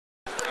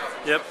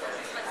Yep.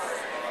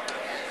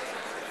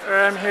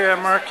 I'm here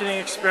at Marketing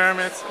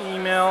Experiments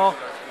email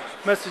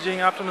messaging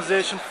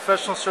optimization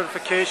professional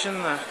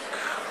certification. The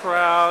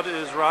crowd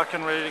is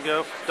rocking, ready to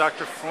go.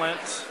 Dr.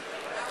 Flint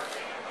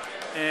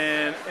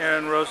and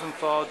Aaron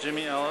Rosenthal,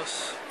 Jimmy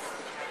Ellis.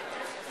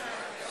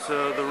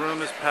 So the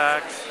room is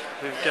packed.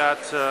 We've got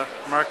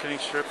Marketing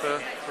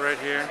Sherpa right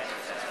here.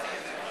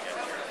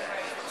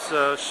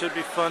 So it should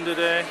be fun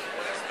today.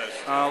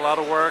 A lot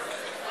of work.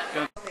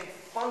 Something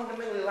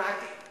fundamentally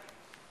lacking,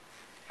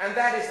 and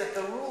that is that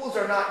the rules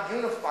are not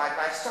unified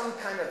by some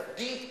kind of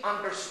deep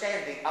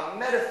understanding, a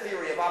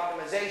meta-theory of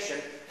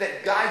optimization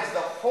that guides the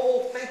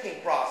whole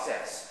thinking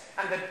process.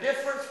 And the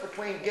difference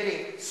between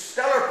getting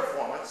stellar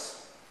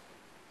performance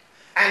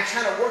and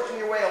kind of working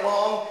your way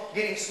along,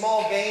 getting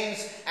small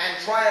gains and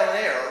trial and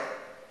error,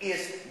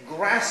 is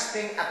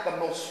grasping at the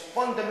most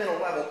fundamental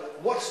level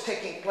what's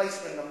taking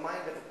place in the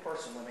mind of a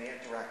person when they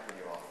interact with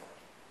your offer.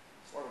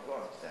 That's where we're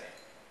going today.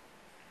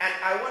 And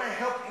I want to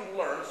help you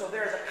learn, so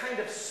there's a kind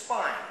of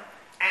spine,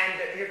 and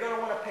you're going to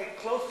want to pay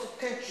close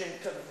attention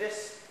to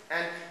this,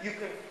 and you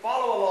can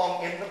follow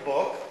along in the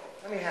book.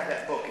 Let me have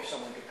that book if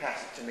someone could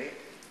pass it to me.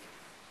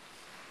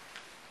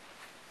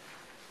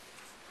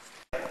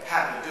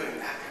 Habit of doing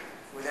that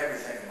with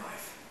everything in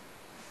life.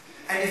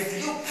 And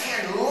if you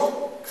can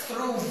look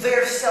through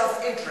their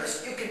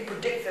self-interest, you can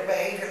predict their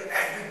behavior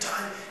every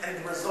time, and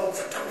the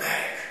results are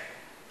dramatic.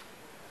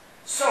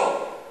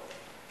 So,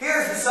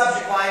 here's the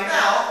subject line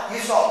now. You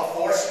saw it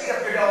before. Speed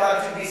up your Dell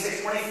Latitude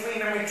D620 free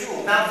memory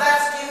tool. Now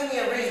that's giving me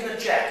a reason to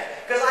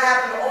check. Because I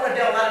happen to own a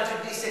Dell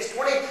Latitude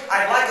D620.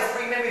 I'd like a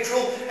free memory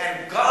tool.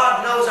 And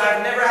God knows I've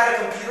never had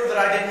a computer that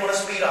I didn't want to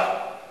speed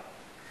up.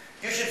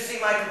 You should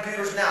see my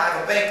computers now. I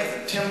have a bank of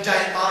them. 10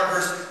 giant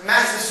monitors,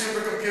 massive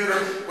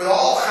supercomputer with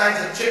all kinds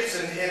of chips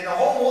and the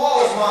whole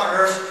wall is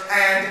monitors.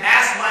 And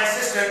ask my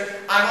assistant,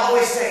 I'm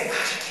always saying,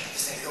 gosh, I can't get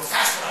this thing to go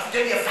fast enough.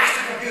 Give me a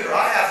faster computer.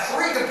 I have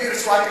 3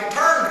 computers so I can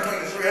turn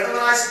between the 3 of them,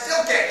 and I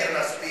still can't get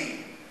enough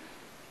speed.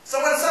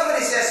 So when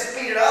somebody says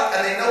speed it up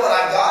and they know